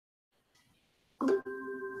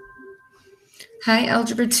Hi,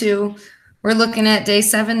 Algebra 2. We're looking at day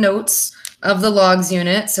 7 notes of the logs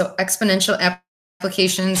unit. So exponential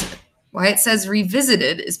applications. Why it says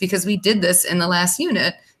revisited is because we did this in the last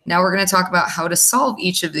unit. Now we're going to talk about how to solve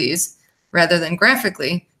each of these rather than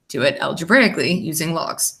graphically, do it algebraically using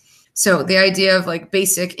logs. So the idea of like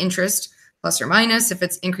basic interest plus or minus, if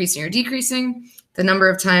it's increasing or decreasing, the number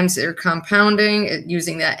of times they're compounding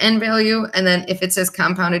using that n value, and then if it says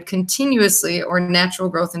compounded continuously or natural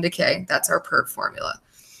growth and decay, that's our PERT formula.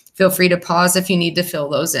 Feel free to pause if you need to fill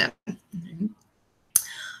those in.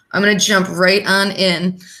 I'm going to jump right on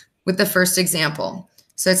in with the first example.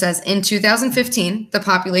 So it says in 2015, the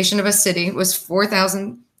population of a city was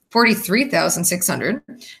 43,600.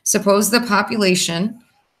 Suppose the population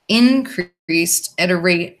increased at a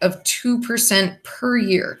rate of 2% per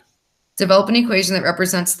year. Develop an equation that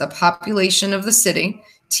represents the population of the city,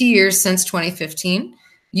 T years since 2015.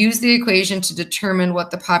 Use the equation to determine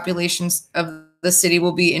what the populations of the city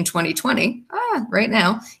will be in 2020, right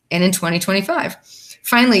now, and in 2025.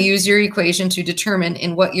 Finally, use your equation to determine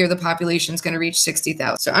in what year the population is going to reach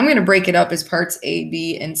 60,000. So I'm going to break it up as parts A,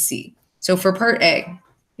 B, and C. So for part A,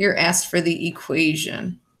 you're asked for the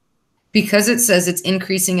equation. Because it says it's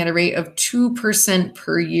increasing at a rate of 2%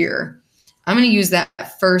 per year, I'm going to use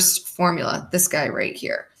that first formula, this guy right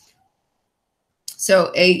here.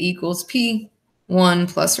 So A equals P, 1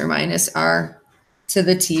 plus or minus R to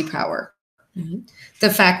the T power. The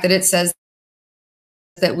fact that it says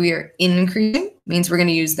that we are increasing means we're going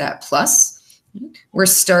to use that plus. We're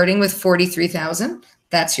starting with 43,000.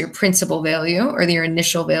 That's your principal value or your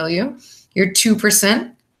initial value. Your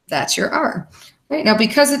 2%, that's your R. Right, now,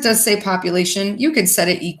 because it does say population, you could set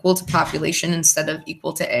it equal to population instead of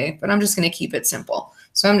equal to A, but I'm just going to keep it simple.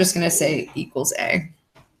 So I'm just going to say equals A.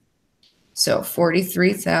 So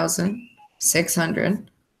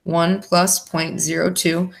 43,600, 1 plus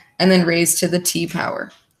 0.02, and then raised to the T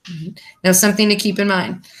power. Now, something to keep in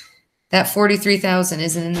mind, that 43,000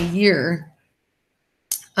 is in the year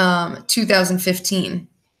 2015.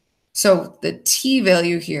 So the T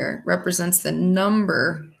value here represents the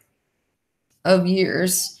number of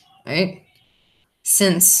years, right,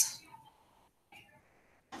 since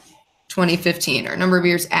 2015, or number of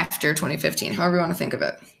years after 2015, however you want to think of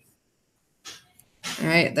it. All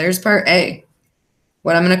right, there's part A.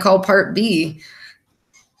 What I'm going to call part B,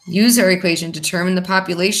 use our equation to determine the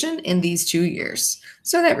population in these 2 years.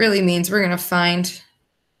 So that really means we're going to find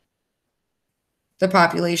the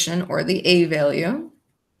population or the A value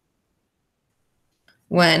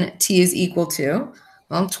when T is equal to,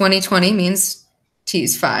 well, 2020 means T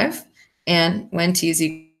is 5, and when T is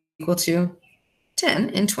equal to 10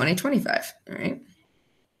 in 2025, all right?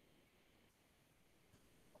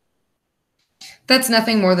 That's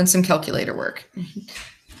nothing more than some calculator work.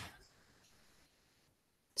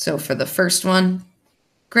 So for the first one,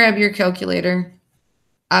 grab your calculator.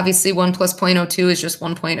 Obviously, 1 plus 0.02 is just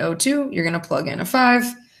 1.02. You're going to plug in a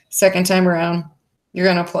 5. Second time around, you're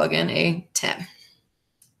going to plug in a 10.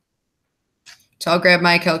 So I'll grab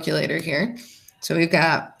my calculator here. So we've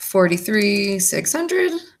got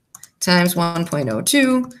 43,600 times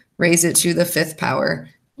 1.02, raise it to the 5th power.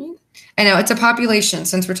 I know it's a population.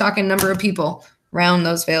 Since we're talking number of people, round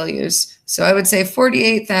those values. So I would say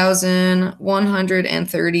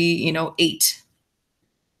 48,130, 8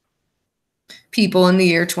 people in the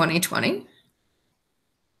year 2020. All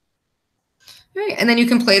right, and then you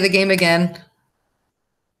can play the game again,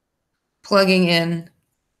 plugging in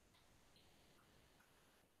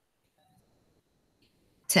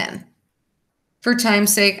 10. For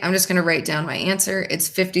time's sake, I'm just going to write down my answer. It's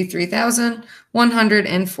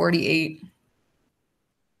 53,148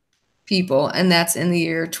 people, and that's in the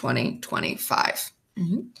year 2025.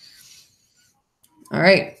 All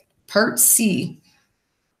right, part C,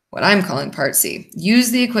 what I'm calling part C.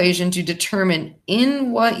 Use the equation to determine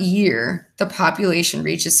in what year the population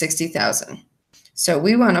reaches 60,000. So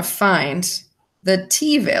we want to find the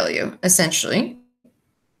T value, essentially,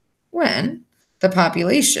 when the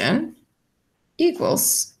population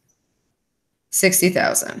equals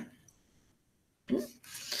 60,000.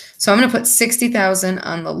 So I'm going to put 60,000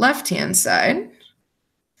 on the left-hand side,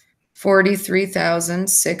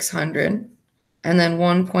 43,600, and then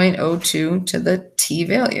 1.02 to the T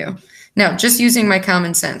value. Now, just using my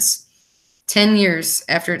common sense, 10 years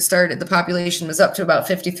after it started, the population was up to about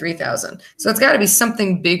 53,000. So it's got to be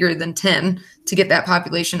something bigger than 10 to get that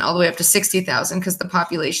population all the way up to 60,000 because the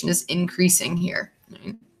population is increasing here.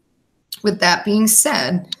 Right? With that being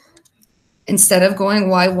said, instead of going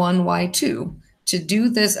y1, y2, to do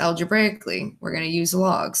this algebraically, we're going to use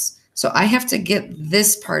logs. So I have to get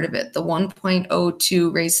this part of it, the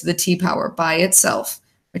 1.02 raised to the T power by itself,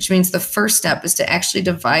 which means the first step is to actually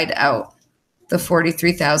divide out the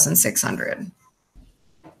 43,600.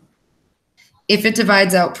 If it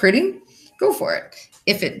divides out pretty, go for it.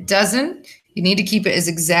 If it doesn't, you need to keep it as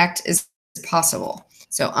exact as possible.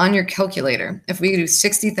 So on your calculator, if we do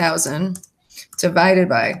 60,000 divided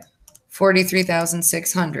by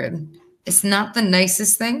 43,600, it's not the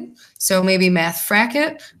nicest thing. So maybe math frac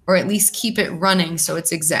it, or at least keep it running so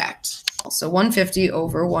it's exact. So 150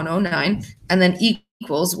 over 109, and then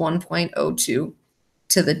equals 1.02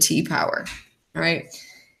 to the t power. All right.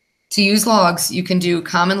 To use logs, you can do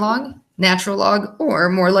common log, natural log, or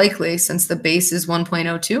more likely, since the base is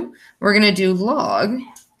 1.02, we're going to do log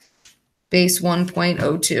base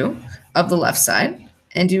 1.02 of the left side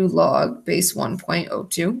and do log base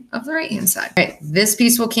 1.02 of the right-hand side. All right, this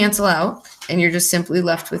piece will cancel out, and you're just simply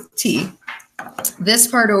left with t. This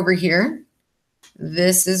part over here,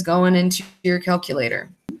 this is going into your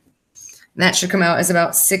calculator. That should come out as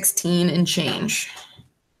about 16 and change.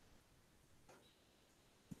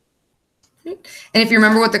 And if you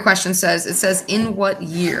remember what the question says, it says in what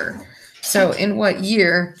year. So in what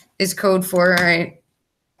year is code for, all right,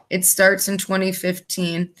 it starts in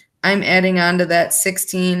 2015. I'm adding on to that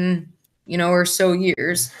 16, or so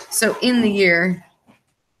years. So in the year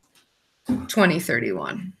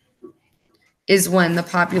 2031 is when the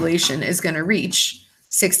population is going to reach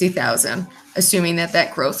 60,000, assuming that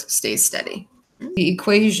that growth stays steady. The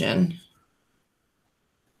equation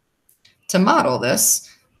to model this,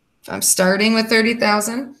 if I'm starting with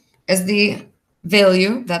 30,000 as the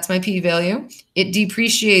value, that's my p-value, it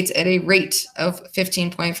depreciates at a rate of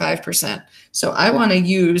 15.5%. So I want to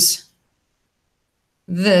use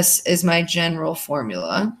this as my general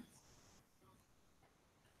formula.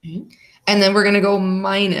 And then we're going to go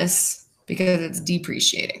minus because it's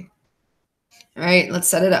depreciating. All right, let's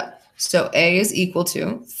set it up. So A is equal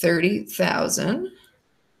to 30,000.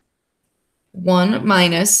 1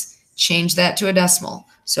 minus, change that to a decimal.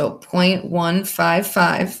 So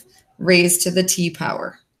 0.155 raised to the t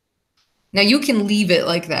power. Now you can leave it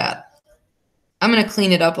like that. I'm going to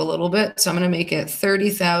clean it up a little bit. So I'm going to make it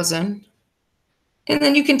 30,000. And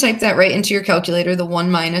then you can type that right into your calculator, the 1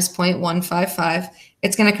 minus 0.155.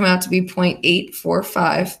 It's going to come out to be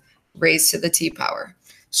 0.845 raised to the t power.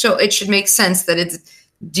 So it should make sense that it's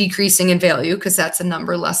decreasing in value because that's a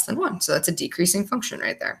number less than 1. So that's a decreasing function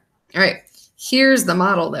right there. All right, here's the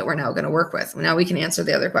model that we're now going to work with. Now we can answer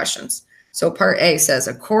the other questions. So part A says,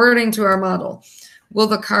 according to our model, will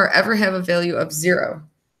the car ever have a value of 0?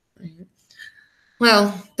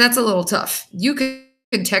 Well, that's a little tough. You could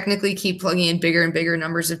technically keep plugging in bigger and bigger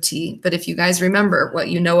numbers of t, but if you guys remember what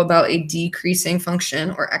you know about a decreasing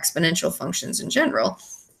function or exponential functions in general,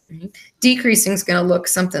 decreasing is going to look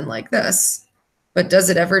something like this. But does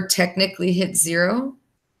it ever technically hit 0?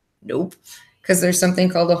 Nope, because there's something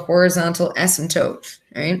called a horizontal asymptote,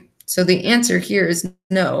 right? So the answer here is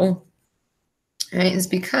no, right? Is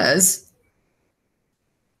because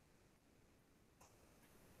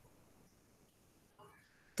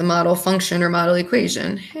the model function or model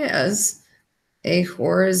equation has a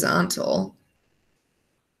horizontal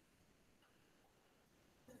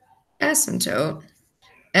asymptote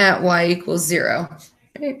at y equals 0,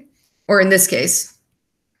 right? Or in this case,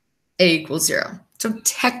 a equals 0. So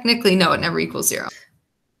technically, no, it never equals 0.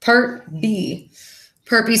 Part B.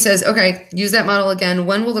 Part B says, okay, use that model again.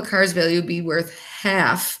 When will the car's value be worth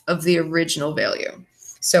half of the original value?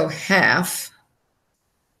 So half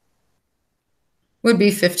would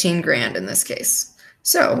be 15 grand in this case.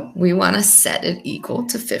 So we want to set it equal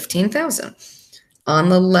to 15,000. On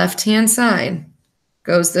the left-hand side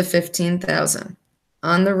goes the 15,000.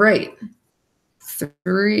 On the right,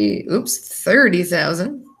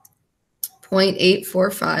 30,000,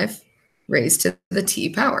 0.845 raised to the t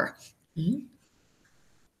power.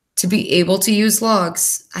 To be able to use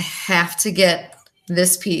logs, I have to get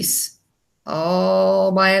this piece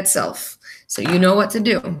all by itself. So you know what to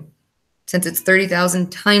do. Since it's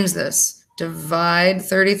 30,000 times this, divide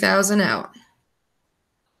 30,000 out.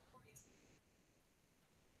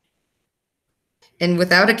 And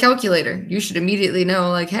without a calculator, you should immediately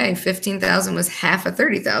know, like, hey, 15,000 was half of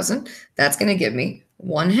 30,000. That's going to give me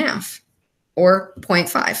 1/2 or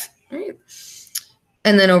 0.5. Right?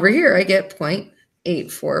 And then over here, I get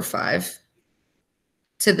 0.845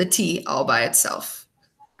 to the t all by itself.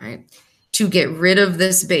 Right? To get rid of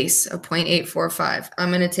this base of 0.845, I'm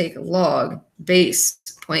going to take log base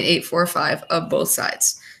 0.845 of both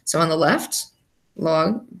sides. So on the left,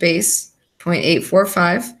 log base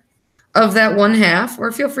 0.845 of that 1/2,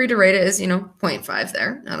 or feel free to write it as, 0.5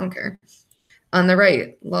 there. I don't care. On the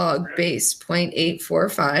right, log base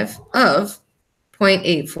 0.845 of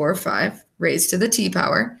 0.845 raised to the t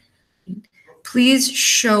power. Please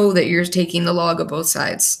show that you're taking the log of both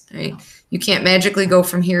sides. Right? You can't magically go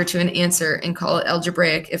from here to an answer and call it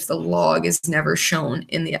algebraic if the log is never shown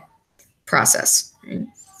in the process. Right?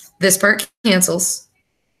 This part cancels.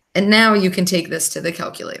 And now you can take this to the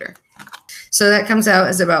calculator. So that comes out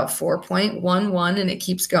as about 4.11, and it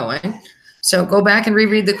keeps going. So go back and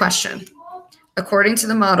reread the question. According to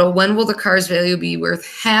the model, when will the car's value be worth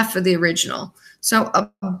half of the original? So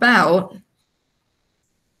about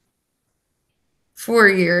 4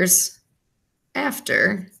 years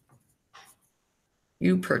after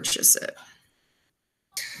you purchase it.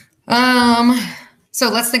 So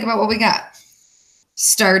let's think about what we got.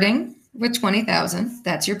 Starting with 20,000,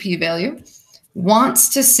 that's your P value. Wants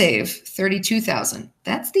to save 32,000.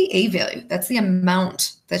 That's the A value. That's the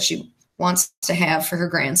amount that she wants to have for her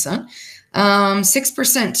grandson.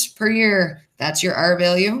 6% per year, that's your R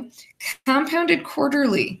value. Compounded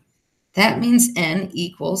quarterly, that means N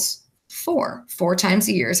equals 4. 4 times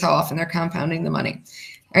a year is how often they're compounding the money.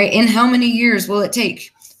 All right, in how many years will it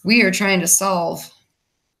take? We are trying to solve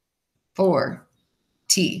for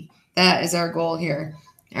T. That is our goal here.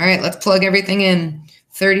 All right, let's plug everything in.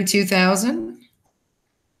 32,000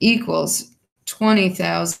 equals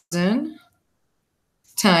 20,000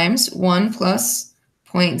 times 1 plus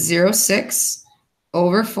 0.06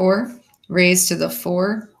 over 4 raised to the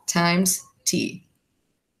 4 times t.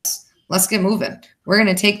 Let's get moving. We're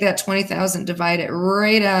going to take that 20,000, divide it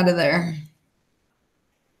right out of there.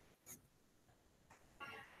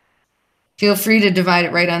 Feel free to divide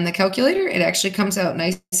it right on the calculator. It actually comes out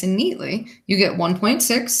nice and neatly. You get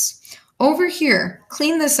 1.6. Over here,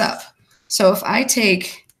 clean this up. So if I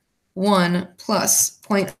take 1 plus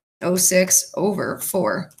 0.06 over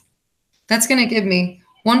 4, that's going to give me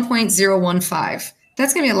 1.015.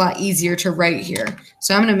 That's going to be a lot easier to write here.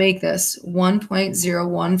 So I'm going to make this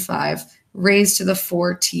 1.015 raised to the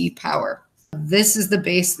 4t power. This is the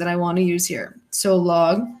base that I want to use here. So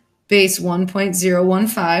log base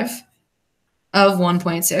 1.015 of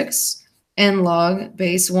 1.6 and log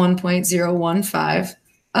base 1.015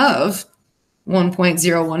 of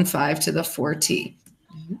 1.015 to the 4t.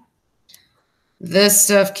 This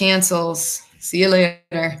stuff cancels. See you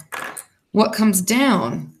later. What comes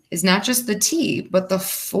down is not just the t, but the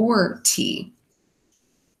 4t.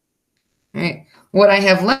 All right. What I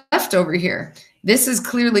have left over here, this is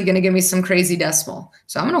clearly going to give me some crazy decimal.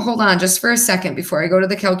 So I'm going to hold on just for a second before I go to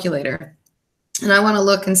the calculator. And I want to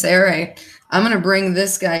look and say, all right, I'm going to bring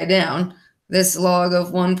this guy down, this log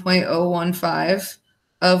of 1.015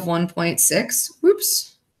 of 1.6.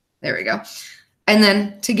 Whoops. There we go. And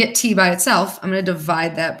then to get t by itself, I'm going to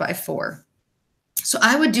divide that by 4. So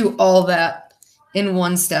I would do all that in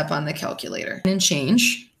one step on the calculator and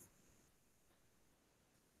change.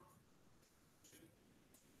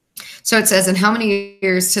 So it says, in how many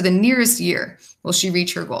years to the nearest year will she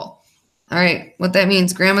reach her goal? All right, what that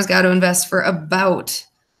means, grandma's got to invest for about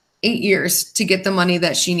 8 years to get the money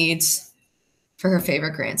that she needs for her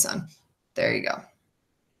favorite grandson. There you go.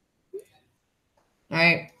 All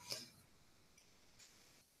right.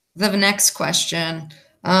 The next question,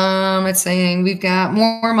 it's saying we've got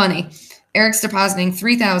more money. Eric's depositing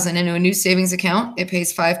 $3,000 into a new savings account. It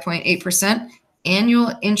pays 5.8%.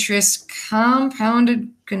 Annual interest compounded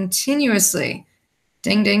continuously.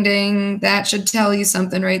 Ding, ding, ding. That should tell you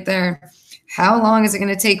something right there. How long is it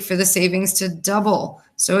going to take for the savings to double?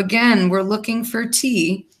 So again, we're looking for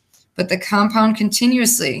T, but the compound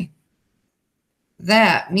continuously.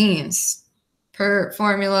 That means per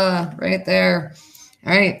formula right there.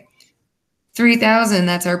 All right. 3,000,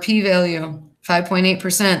 that's our P value.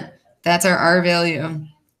 5.8%, that's our R value.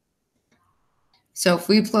 So if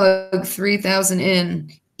we plug 3,000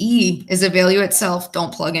 in, E is a value itself.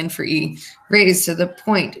 Don't plug in for E. Raised to the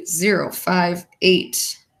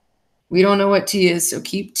 0.058. We don't know what T is, so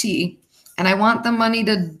keep T. And I want the money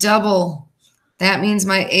to double. That means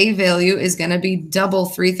my A value is going to be double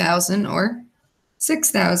 3,000 or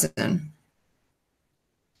 6,000.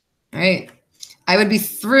 All right. I would be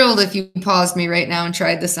thrilled if you paused me right now and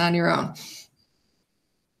tried this on your own.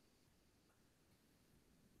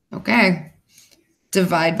 Okay.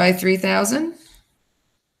 Divide by 3,000.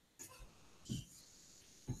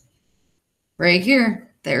 Right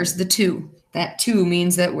here, there's the 2. That 2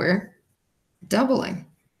 means that we're doubling.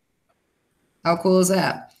 How cool is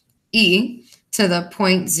that? E to the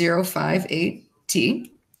 0.058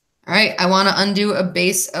 t. All right, I want to undo a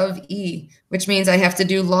base of E, which means I have to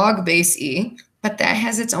do log base E, but that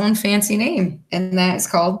has its own fancy name, and that is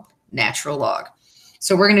called natural log.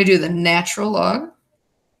 So we're going to do the natural log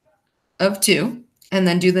of 2, and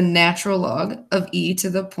then do the natural log of E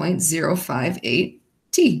to the 0.058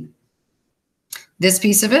 t. This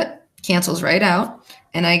piece of it cancels right out,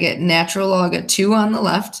 and I get natural log of 2 on the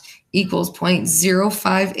left equals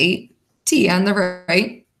 0.058 t on the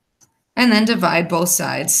right, and then divide both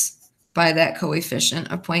sides by that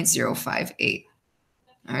coefficient of 0.058.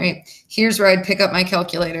 All right, here's where I'd pick up my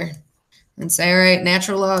calculator and say, all right,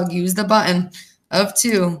 natural log, use the button of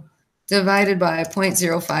 2 divided by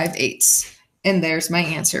 0.058. And there's my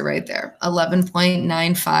answer right there,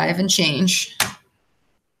 11.95 and change.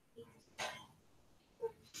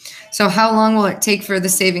 So how long will it take for the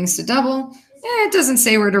savings to double? It doesn't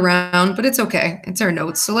say where to round, but it's okay. It's our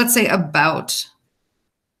notes. So let's say about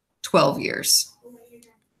 12 years.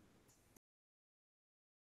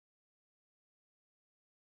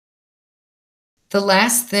 The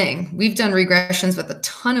last thing, we've done regressions with a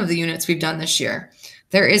ton of the units we've done this year.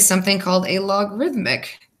 There is something called a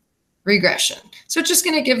logarithmic regression. So it's just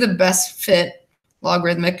going to give the best fit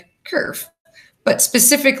logarithmic curve. But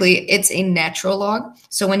specifically, it's a natural log.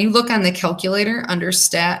 So when you look on the calculator under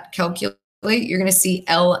stat calculate, you're going to see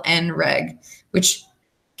ln reg, which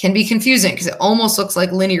can be confusing because it almost looks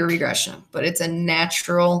like linear regression, but it's a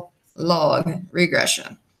natural log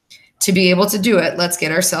regression. To be able to do it, let's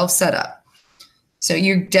get ourselves set up. So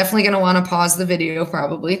you're definitely going to want to pause the video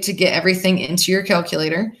probably to get everything into your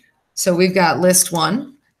calculator. So we've got list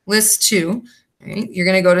 1, list 2. Right? You're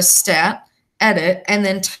going to go to stat, edit, and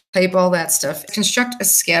then type all that stuff. Construct a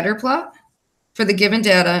scatter plot for the given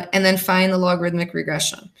data, and then find the logarithmic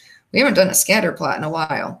regression. We haven't done a scatter plot in a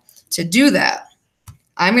while. To do that,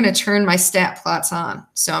 I'm going to turn my stat plots on.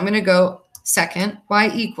 So I'm going to go second,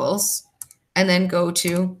 y equals, and then go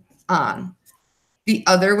to on. The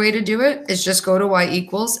other way to do it is just go to y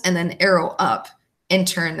equals and then arrow up and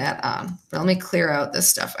turn that on. But let me clear out this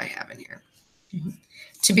stuff I have in here.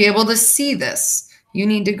 To be able to see this, you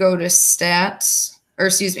need to go to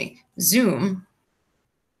zoom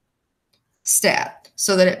stat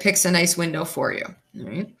so that it picks a nice window for you. All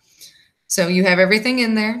right. So you have everything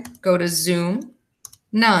in there. Go to zoom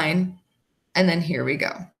 9, and then here we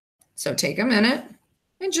go. So take a minute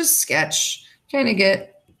and just sketch, kind of get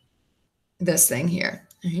this thing here,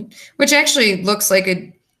 right? Which actually looks like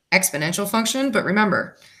an exponential function, but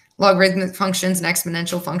remember, logarithmic functions and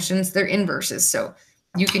exponential functions, they're inverses. So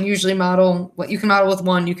you can usually model what you can model with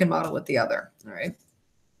one, you can model with the other, all right?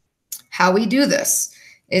 How we do this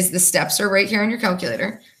is the steps are right here on your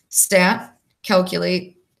calculator. Stat,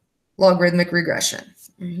 calculate, logarithmic regression.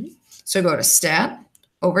 So go to stat,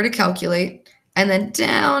 over to calculate, and then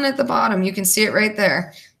down at the bottom, you can see it right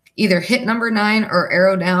there. Either hit number 9 or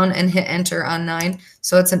arrow down and hit enter on 9.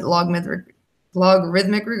 So it's a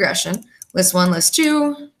logarithmic regression. List 1, list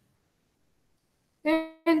 2.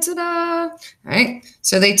 And ta-da! All right.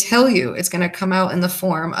 So they tell you it's going to come out in the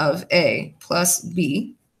form of a plus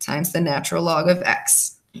b times the natural log of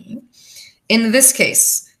x. In this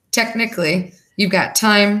case, technically, you've got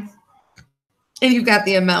time and you've got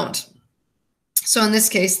the amount. So in this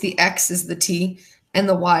case, the x is the t and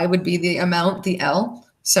the y would be the amount, the L.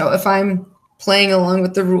 So if I'm playing along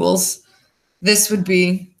with the rules, this would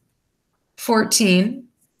be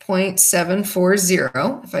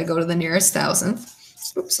 14.740 if I go to the nearest thousandth.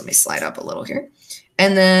 Oops, let me slide up a little here.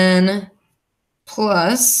 And then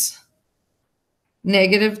plus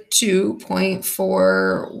negative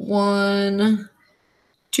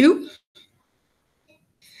 2.412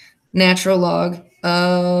 natural log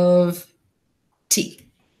of t.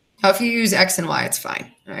 Now, if you use x and y, it's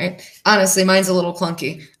fine, all right? Honestly, mine's a little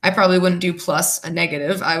clunky. I probably wouldn't do plus a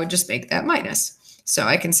negative. I would just make that minus. So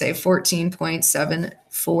I can say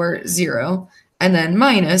 14.740 and then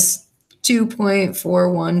minus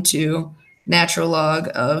 2.412 natural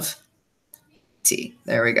log of t.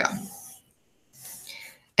 There we go.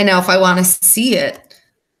 And now if I want to see it,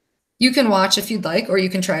 you can watch if you'd like, or you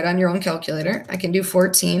can try it on your own calculator. I can do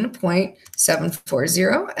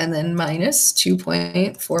 14.740 and then minus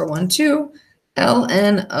 2.412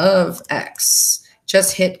 ln of x.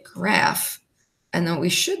 Just hit graph. And then what we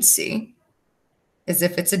should see is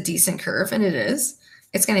if it's a decent curve, and it is,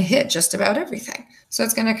 it's going to hit just about everything. So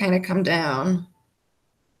it's going to kind of come down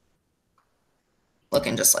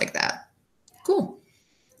looking just like that. Cool.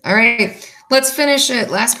 All right, let's finish it.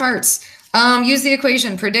 Last parts. Use the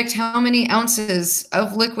equation. Predict how many ounces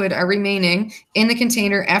of liquid are remaining in the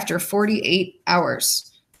container after 48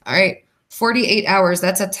 hours. All right, 48 hours,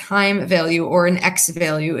 that's a time value or an X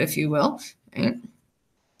value, if you will. Right?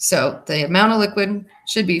 So the amount of liquid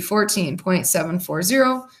should be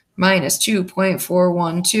 14.740 minus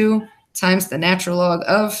 2.412 times the natural log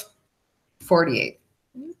of 48.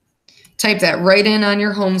 Type that right in on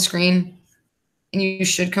your home screen, and you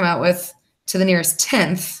should come out with, to the nearest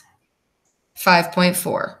tenth,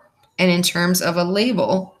 5.4. And in terms of a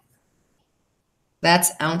label, that's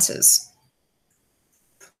ounces.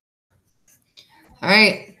 All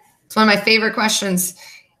right. It's one of my favorite questions.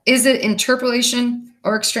 Is it interpolation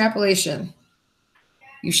or extrapolation?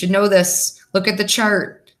 You should know this. Look at the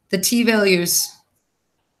chart. The t-values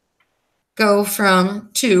go from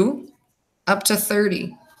 2 up to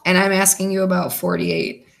 30. And I'm asking you about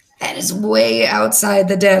 48. That is way outside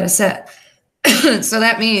the data set. So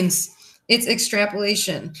that means it's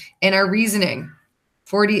extrapolation. And our reasoning,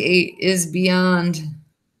 48 is beyond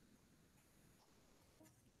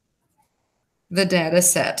the data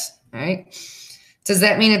set. All right. Does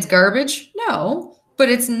that mean it's garbage? No, but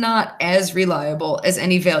it's not as reliable as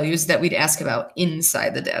any values that we'd ask about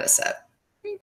inside the data set.